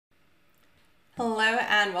Hello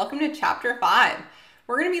and welcome to Chapter 5.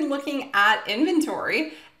 We're going to be looking at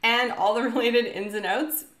inventory and all the related ins and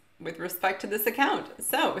outs with respect to this account.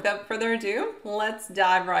 So without further ado, let's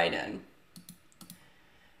dive right in.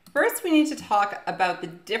 First, we need to talk about the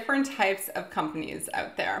different types of companies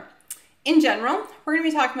out there. In general, we're going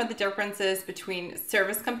to be talking about the differences between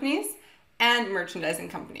service companies and merchandising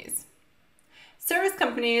companies. Service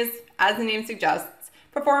companies, as the name suggests,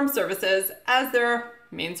 perform services as their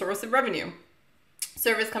main source of revenue.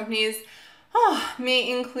 Service companies may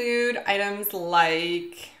include items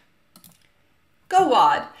like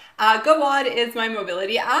GoWad. GoWad is my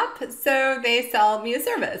mobility app, so they sell me a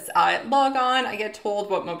service. I log on, I get told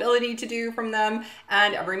what mobility to do from them,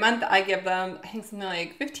 and every month I give them, I think something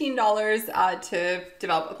like $15 to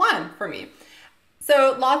develop a plan for me.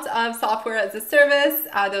 So lots of software as a service,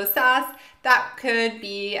 those SaaS, that could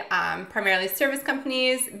be primarily service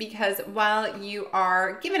companies, because while you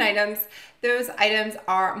are given items, those items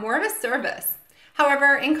are more of a service.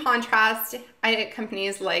 However, in contrast,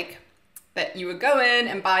 companies like that you would go in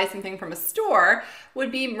and buy something from a store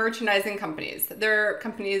would be merchandising companies. They're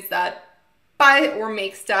companies that buy or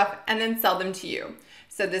make stuff and then sell them to you.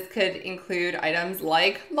 So this could include items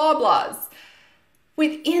like Loblaws.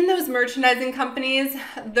 Within those merchandising companies,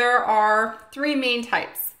 there are three main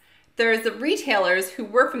types. There's the retailers who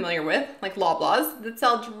we're familiar with, like Loblaws, that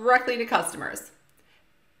sell directly to customers.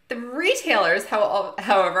 The retailers,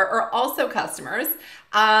 however, are also customers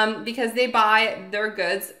because they buy their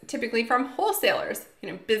goods typically from wholesalers,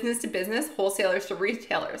 business to business, wholesalers to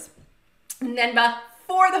retailers. And then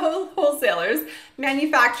before the wholesalers,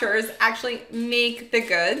 manufacturers actually make the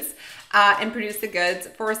goods and produce the goods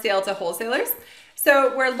for sale to wholesalers.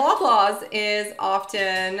 So where Loblaws is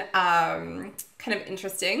often kind of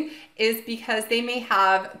interesting is because they may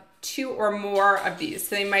have two or more of these.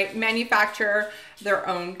 So they might manufacture their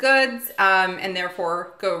own goods and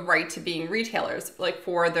therefore go right to being retailers, like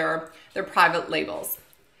for their private labels.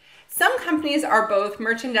 Some companies are both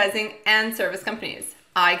merchandising and service companies.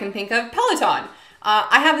 I can think of Peloton.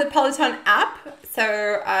 I have the Peloton app,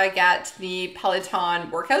 so I get the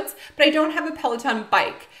Peloton workouts, but I don't have a Peloton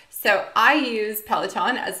bike. So I use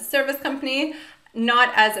Peloton as a service company,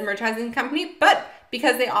 not as a merchandising company, but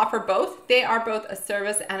because they offer both, they are both a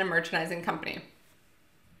service and a merchandising company.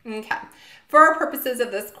 Okay. For our purposes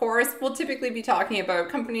of this course, we'll typically be talking about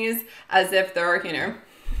companies as if they're,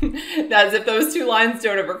 as if those two lines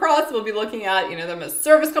don't ever cross. We'll be looking at, them as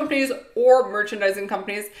service companies or merchandising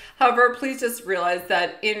companies. However, please just realize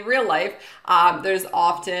that in real life, there's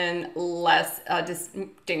often less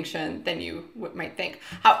distinction than you might think.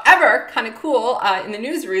 However, kind of cool, in the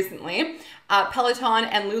news recently, Peloton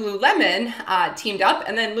and Lululemon teamed up,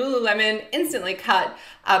 and then Lululemon instantly cut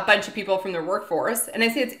a bunch of people from their workforce. And I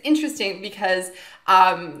say it's interesting because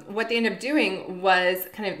what they ended up doing was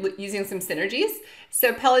kind of using some synergies.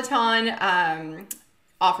 So Peloton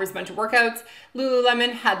offers a bunch of workouts.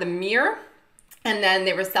 Lululemon had the mirror, and then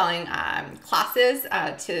they were selling classes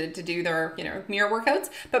to do their mirror workouts.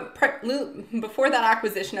 But before that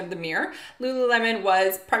acquisition of the mirror, Lululemon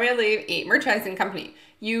was primarily a merchandising company.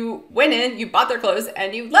 You went in, you bought their clothes,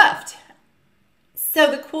 and you left.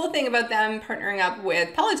 So the cool thing about them partnering up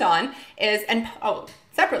with Peloton is,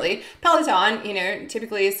 separately, Peloton,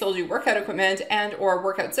 typically sold you workout equipment and or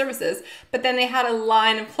workout services, but then they had a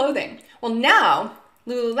line of clothing. Well, now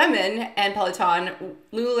Lululemon and Peloton,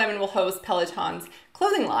 Lululemon will host Peloton's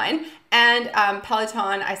clothing line, and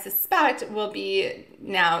Peloton, I suspect, will be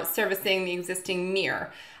now servicing the existing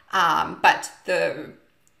mirror. But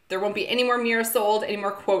there won't be any more mirrors sold, any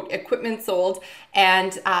more, quote, equipment sold,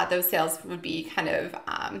 and those sales would be kind of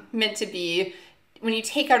meant to be, when you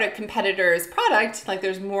take out a competitor's product, like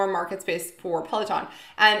there's more market space for Peloton.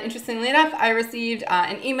 And interestingly enough, I received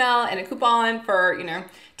an email and a coupon for,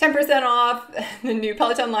 10% off the new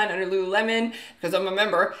Peloton line under Lululemon because I'm a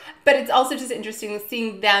member. But it's also just interesting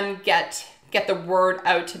seeing them get the word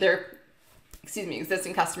out to their,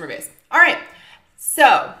 existing customer base. All right,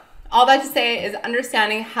 so all that to say is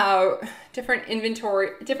understanding how different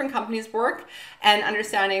companies work and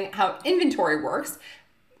understanding how inventory works,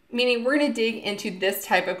 meaning we're going to dig into this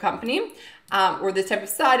type of company or this type of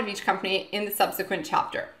side of each company in the subsequent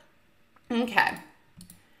chapter. Okay,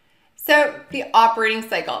 so the operating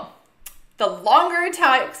cycle. The longer it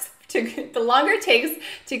takes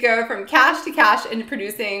to go from cash to cash into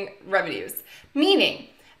producing revenues, meaning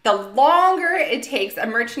the longer it takes a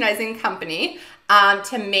merchandising company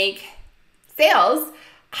to make sales,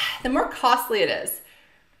 the more costly it is.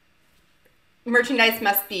 Merchandise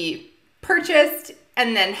must be purchased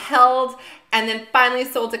and then held and then finally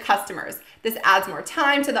sold to customers. This adds more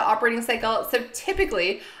time to the operating cycle. So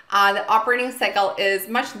typically, the operating cycle is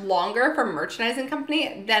much longer for a merchandising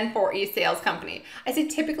company than for a sales company. I say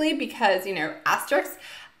typically because, asterisks,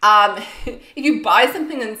 if you buy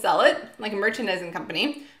something and sell it, like a merchandising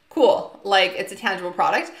company, cool, like it's a tangible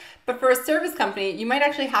product. But for a service company, you might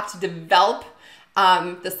actually have to develop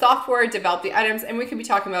the software, develop the items, and we could be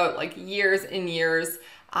talking about like years and years,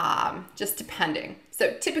 just depending.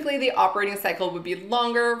 So typically the operating cycle would be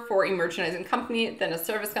longer for a merchandising company than a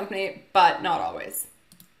service company, but not always.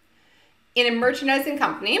 In a merchandising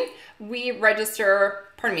company, we recognize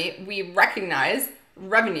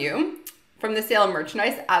revenue from the sale of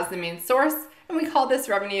merchandise as the main source, and we call this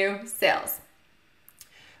revenue sales.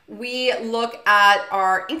 We look at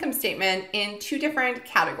our income statement in two different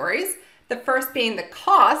categories. The first being the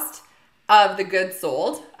cost of the goods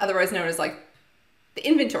sold, otherwise known as like the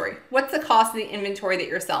inventory. What's the cost of the inventory that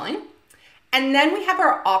you're selling? And then we have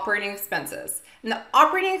our operating expenses. And the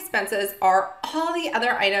operating expenses are all the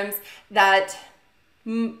other items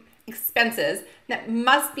expenses that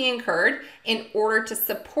must be incurred in order to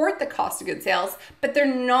support the cost of goods sales, but they're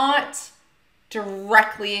not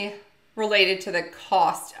directly related to the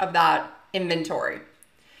cost of that inventory.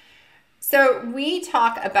 So we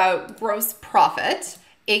talk about gross profit,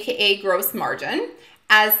 aka gross margin,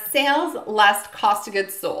 as sales less cost of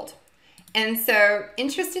goods sold. And so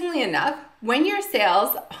interestingly enough, when your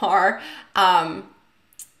sales are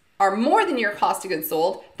more than your cost of goods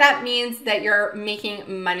sold, that means that you're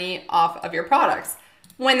making money off of your products.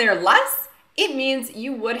 When they're less, it means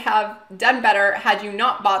you would have done better had you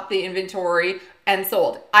not bought the inventory and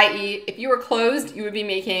sold. I.e., if you were closed, you would be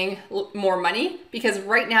making more money because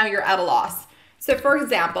right now you're at a loss. So for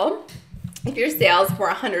example, if your sales were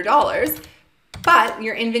 $100, but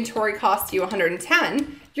your inventory costs you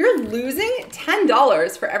 $110, you're losing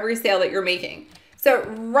 $10 for every sale that you're making. So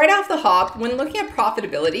right off the hop, when looking at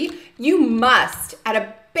profitability, you must, at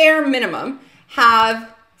a bare minimum,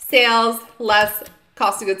 have sales less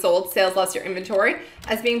cost of goods sold, sales less your inventory,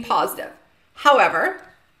 as being positive. However,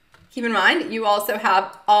 keep in mind, you also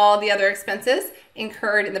have all the other expenses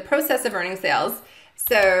incurred in the process of earning sales.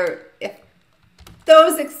 So if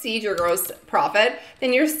those exceed your gross profit,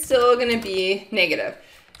 then you're still going to be negative.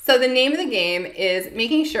 So the name of the game is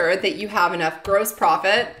making sure that you have enough gross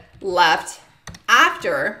profit left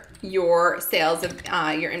after your sales of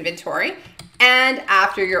your inventory and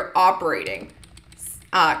after your operating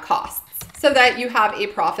costs, so that you have a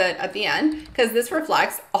profit at the end, because this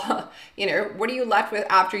reflects, what are you left with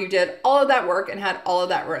after you did all of that work and had all of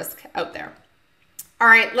that risk out there. All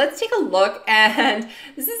right, let's take a look, and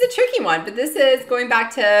this is a tricky one, but this is going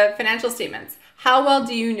back to financial statements. How well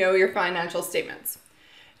do you know your financial statements?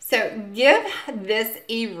 So give this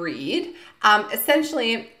a read.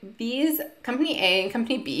 Essentially, these Company A and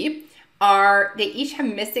Company B they each have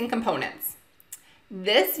missing components.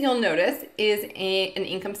 This, you'll notice, is an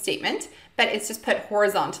income statement, but it's just put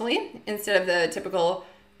horizontally instead of the typical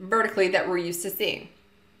vertically that we're used to seeing.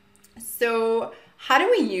 So how do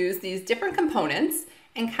we use these different components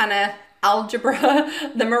and kind of algebra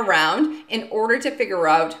them around in order to figure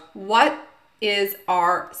out what is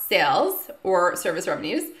our sales or service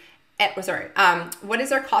revenues, what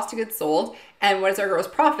is our cost of goods sold, and what is our gross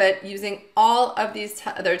profit, using all of these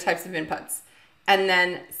other types of inputs. And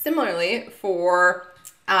then similarly for,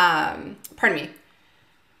 backing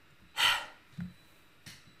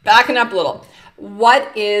up a little,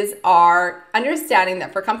 what is our understanding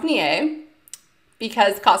that for Company A,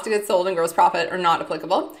 because cost of goods sold and gross profit are not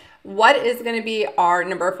applicable, what is going to be our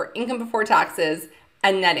number for income before taxes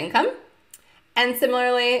and net income? And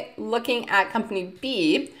similarly, looking at Company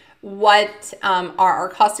B, what are our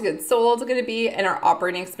cost of goods sold going to be, and our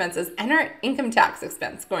operating expenses and our income tax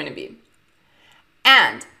expense going to be.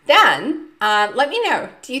 And then let me know,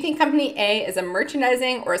 do you think Company A is a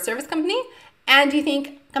merchandising or a service company? And do you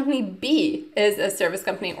think Company B is a service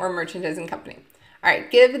company or a merchandising company? All right,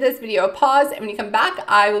 give this video a pause, and when you come back,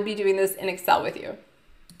 I will be doing this in Excel with you.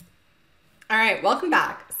 All right, welcome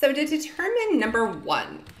back. So to determine number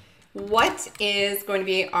one, what is going to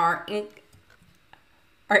be our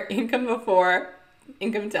income before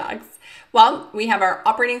income tax? Well, we have our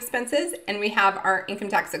operating expenses and we have our income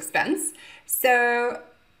tax expense. So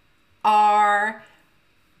our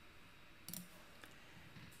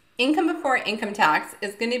income before income tax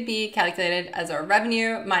is going to be calculated as our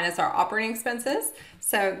revenue minus our operating expenses.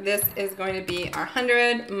 So this is going to be our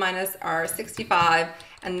 100 minus our 65,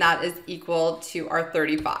 and that is equal to our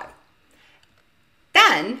 35.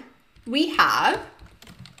 Then we have,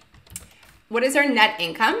 what is our net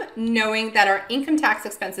income? Knowing that our income tax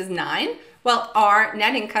expense is 9, well, our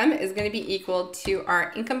net income is going to be equal to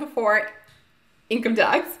our income before income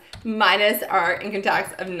tax minus our income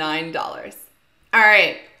tax of $9. All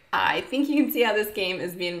right, I think you can see how this game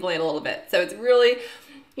is being played a little bit. So it's really,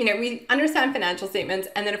 we understand financial statements,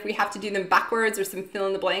 and then if we have to do them backwards or some fill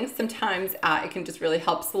in the blanks, sometimes it can just really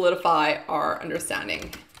help solidify our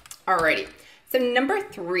understanding. Alrighty, so number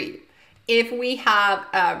 3, if we have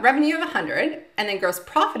a revenue of 100 and then gross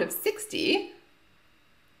profit of 60,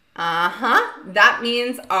 that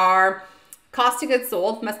means our cost of goods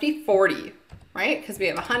sold must be 40, right? Because we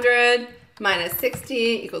have 100 minus 60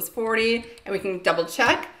 equals 40, and we can double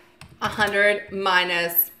check. 100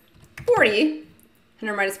 minus 40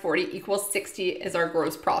 equals 60 is our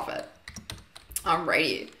gross profit.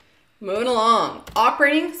 Alrighty, moving along.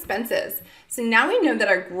 Operating expenses. So now we know that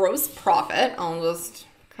our gross profit, I'll just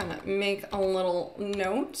kind of make a little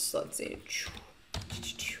note. So let's see.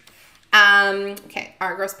 Okay,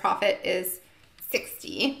 our gross profit is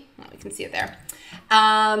 60. Well, we can see it there.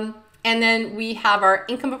 And then we have our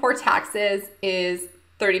income before taxes is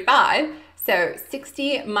 35. So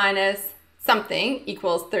 60 minus something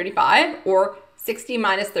equals 35, or 60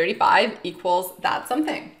 minus 35 equals that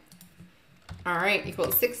something. All right,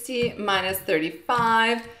 equals 60 minus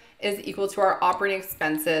 35 is equal to our operating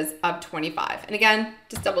expenses of 25. And again,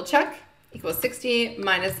 just double check, equals 60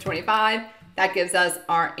 minus 25. That gives us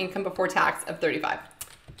our income before tax of 35.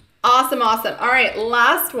 Awesome, awesome. All right,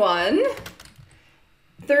 last one.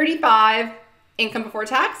 35 income before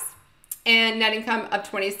tax and net income of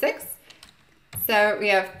 26. So we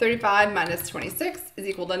have 35 minus 26 is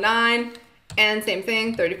equal to 9. And same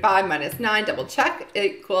thing, 35 minus 9, double check,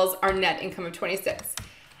 equals our net income of 26.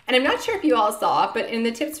 And I'm not sure if you all saw, but in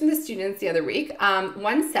the tips from the students the other week,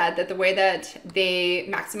 one said that the way that they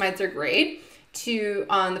maximized their grade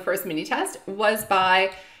on the first mini test was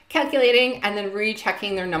by calculating and then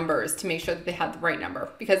rechecking their numbers to make sure that they had the right number.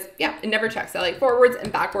 Because yeah, it never checks. I like forwards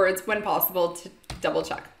and backwards when possible to double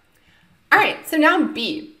check. All right, so now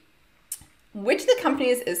B. Which of the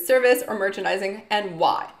companies is service or merchandising and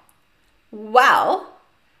why? Well,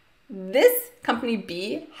 this company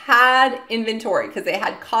B had inventory because they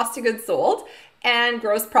had cost of goods sold and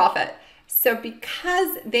gross profit. So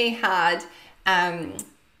because they had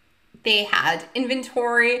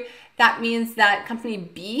inventory, that means that company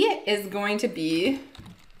B is going to be,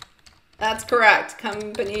 that's correct,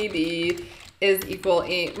 company B is equal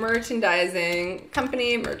a merchandising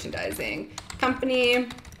company.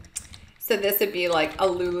 So this would be like a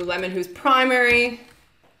Lululemon whose primary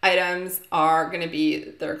items are going to be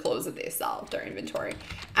their clothes that they sell, their inventory.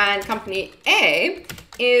 And company A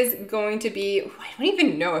is going to be, I don't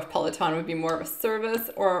even know if Peloton would be more of a service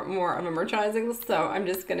or more of a merchandising. So I'm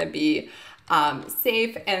just going to be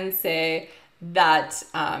safe and say that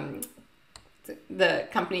the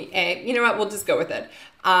company A, you know what, we'll just go with it.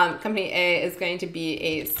 Company A is going to be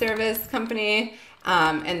a service company.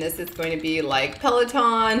 And this is going to be like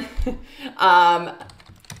Peloton,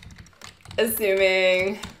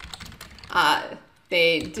 assuming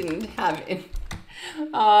they didn't have,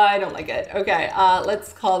 I don't like it. Okay,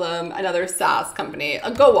 let's call them another SaaS company,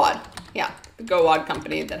 a GoWad. Yeah, the GoWad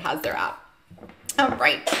company that has their app. All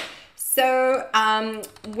right. So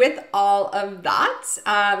with all of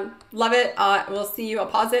that, love it. We'll see you. I'll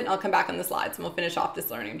pause it and I'll come back on the slides and we'll finish off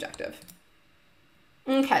this learning objective.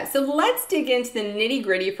 Okay, so let's dig into the nitty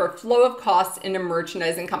gritty for flow of costs in a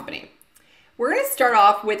merchandising company. We're going to start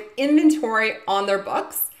off with inventory on their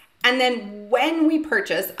books. And then when we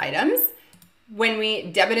purchase items, when we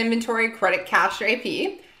debit inventory, credit cash, or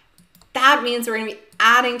AP, that means we're going to be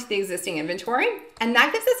adding to the existing inventory. And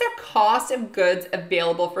that gives us our cost of goods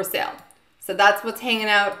available for sale. So that's what's hanging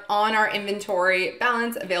out on our inventory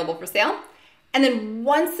balance available for sale. And then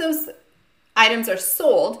once those items are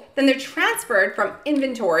sold, then they're transferred from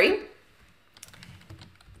inventory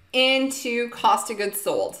into cost of goods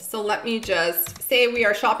sold. So let me just say we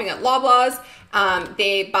are shopping at Loblaws.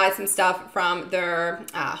 They buy some stuff from their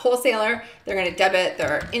wholesaler. They're going to debit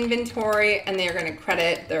their inventory and they're going to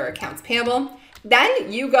credit their accounts payable.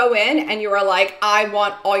 Then you go in and you are like, I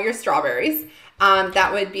want all your strawberries.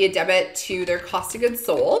 That would be a debit to their cost of goods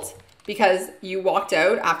sold because you walked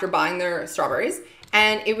out after buying their strawberries,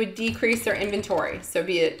 and it would decrease their inventory. So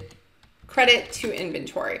be it credit to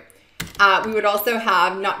inventory. We would also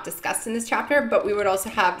have, not discussed in this chapter, but we would also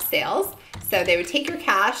have sales. So they would take your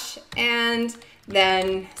cash and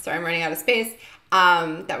then, sorry, I'm running out of space,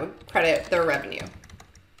 that would credit their revenue.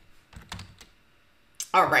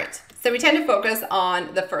 All right, so we tend to focus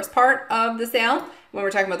on the first part of the sale when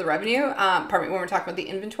we're talking about the revenue, when we're talking about the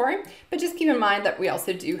inventory, but just keep in mind that we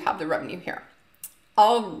also do have the revenue here.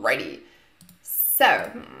 Alrighty, so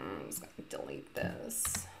I'm just gonna delete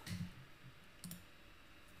this.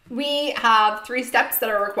 we have 3 steps that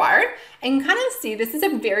are required, and you can kind of see this is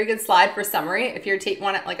a very good slide for summary if you're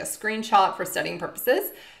want it like a screenshot for studying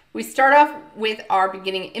purposes. We start off with our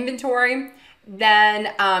beginning inventory,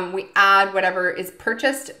 then we add whatever is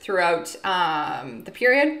purchased throughout the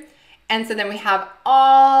period, and so then we have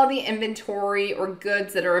all the inventory or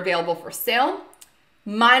goods that are available for sale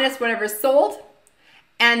minus whatever is sold,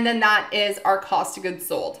 and then that is our cost of goods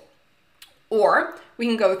sold. Or we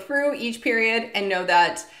can go through each period and know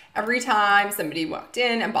that every time somebody walked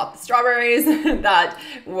in and bought the strawberries, that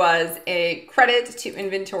was a credit to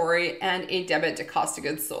inventory and a debit to cost of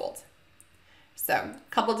goods sold. So a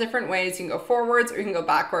couple different ways. You can go forwards or you can go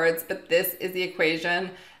backwards, but this is the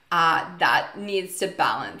equation that needs to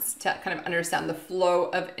balance to kind of understand the flow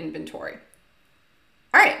of inventory.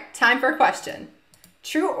 All right, time for a question.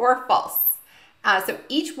 True or false? So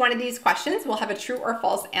each one of these questions will have a true or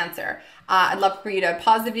false answer. I'd love for you to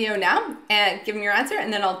pause the video now and give me your answer,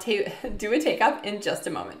 and then I'll do a take-up in just a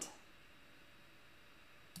moment.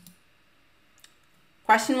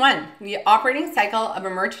 Question 1. The operating cycle of a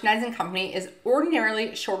merchandising company is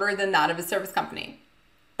ordinarily shorter than that of a service company.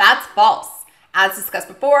 That's false. As discussed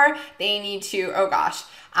before, they need to,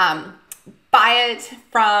 buy it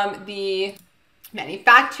from the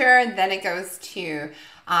manufacturer, then it goes to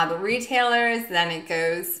the retailers, then it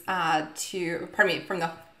goes from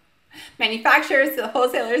the manufacturers to the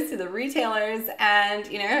wholesalers to the retailers. And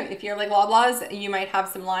if you're like Loblaws, you might have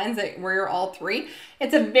some lines where you're all 3.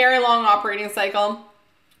 It's a very long operating cycle.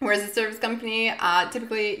 Whereas a service company,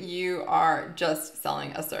 typically you are just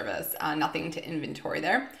selling a service, nothing to inventory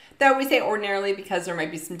there. Though we say ordinarily because there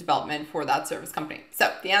might be some development for that service company.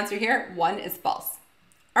 So the answer here, 1 is false.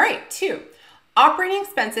 All right, 2. Operating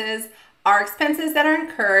expenses are expenses that are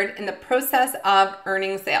incurred in the process of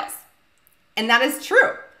earning sales. And that is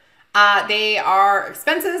true. They are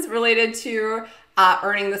expenses related to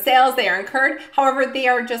earning the sales. They are incurred. However, they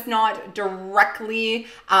are just not directly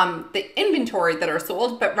the inventory that are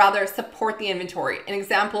sold, but rather support the inventory. An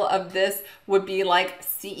example of this would be like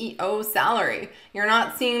CEO salary. You're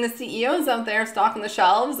not seeing the CEOs out there stocking the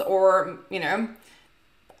shelves or,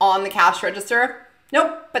 on the cash register.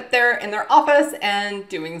 Nope, but they're in their office and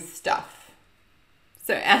doing stuff.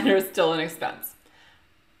 So, and there's still an expense.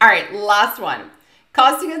 All right, last one.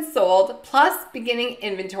 Cost of goods sold plus beginning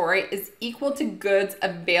inventory is equal to goods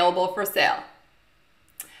available for sale.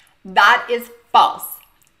 That is false.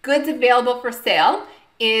 Goods available for sale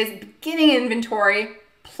is beginning inventory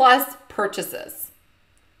plus purchases.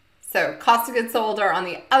 So cost of goods sold are on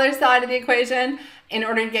the other side of the equation. In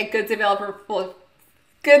order to get goods available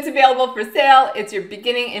for sale, it's your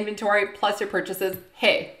beginning inventory plus your purchases.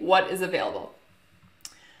 Hey, what is available?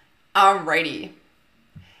 Alrighty.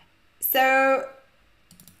 So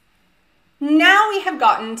now we have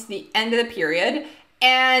gotten to the end of the period,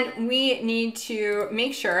 and we need to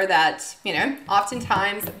make sure that,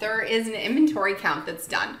 oftentimes there is an inventory count that's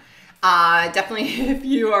done. Definitely if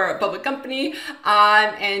you are a public company,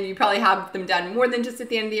 and you probably have them done more than just at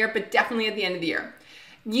the end of the year, but definitely at the end of the year.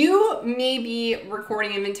 You may be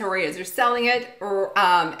recording inventory as you're selling it, or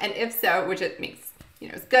and if so, which it makes,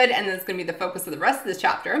 it's good, and that's going to be the focus of the rest of this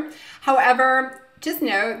chapter. However, just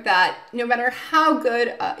know that no matter how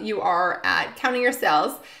good you are at counting your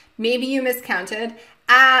sales, maybe you miscounted,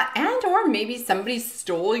 and or maybe somebody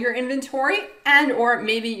stole your inventory, and or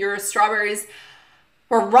maybe your strawberries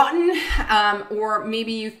were rotten, or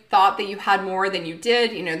maybe you thought that you had more than you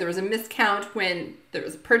did. There was a miscount when there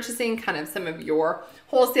was purchasing. Kind of some of your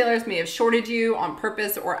wholesalers may have shorted you on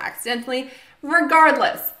purpose or accidentally.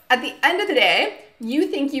 Regardless, at the end of the day, you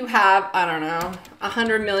think you have,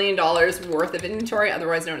 $100 million worth of inventory,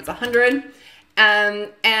 otherwise known as 100.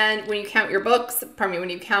 And when you count your books, when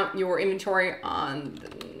you count your inventory on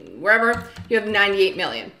wherever, you have 98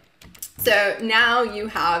 million. So now you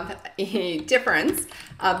have a difference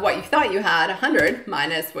of what you thought you had, 100,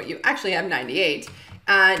 minus what you actually have, 98.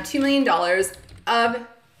 $2 million of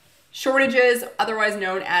shortages, otherwise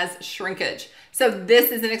known as shrinkage. So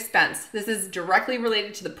this is an expense. This is directly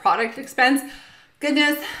related to the product expense.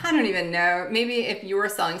 Goodness, I don't even know. Maybe if you were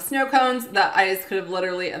selling snow cones, the ice could have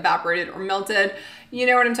literally evaporated or melted. You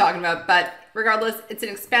know what I'm talking about. But regardless, it's an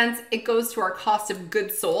expense. It goes to our cost of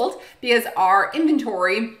goods sold because our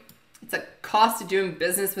inventory, it's a cost of doing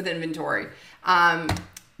business with inventory.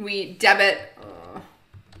 We debit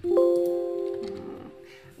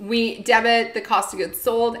the cost of goods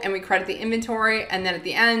sold and we credit the inventory. And then at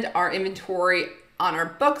the end, our inventory on our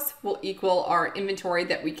books will equal our inventory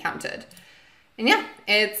that we counted. And yeah,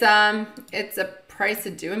 it's a price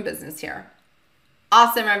of doing business here.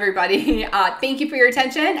 Awesome, everybody. Thank you for your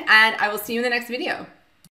attention, and I will see you in the next video.